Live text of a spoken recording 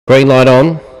Green light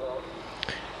on.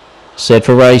 Set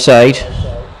for race 8.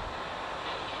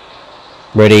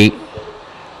 Ready.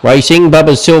 Racing,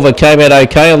 Bubba Silver came out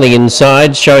okay on the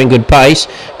inside, showing good pace.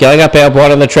 Going up out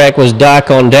wide on the track was Dark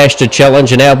on Dash to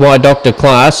challenge, and out wide Dr.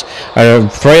 Class.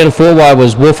 3 and 4 wide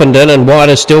was Wolfenden, and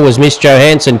wider still was Miss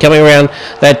Johansson. Coming around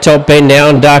that top bend now,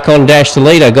 and Dark on Dash the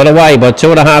leader. Got away by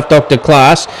 2.5 Dr.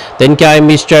 Class. Then came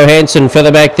Miss Johansson.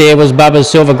 Further back there was Bubba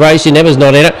Silver. Gracie Never's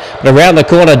not in it, but around the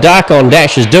corner Dark on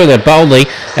Dash is doing it boldly,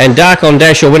 and Dark on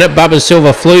Dash will win it. Bubba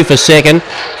Silver flew for second.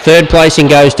 Third placing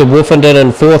goes to Wolfenden,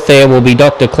 and fourth there will be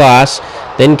Dr. Class.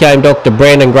 Then came Dr.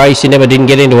 Brandon. Gracie Never didn't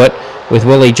get into it with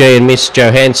Willie G and Miss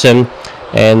Johansson,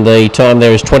 and the time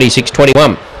there is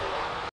 26:21.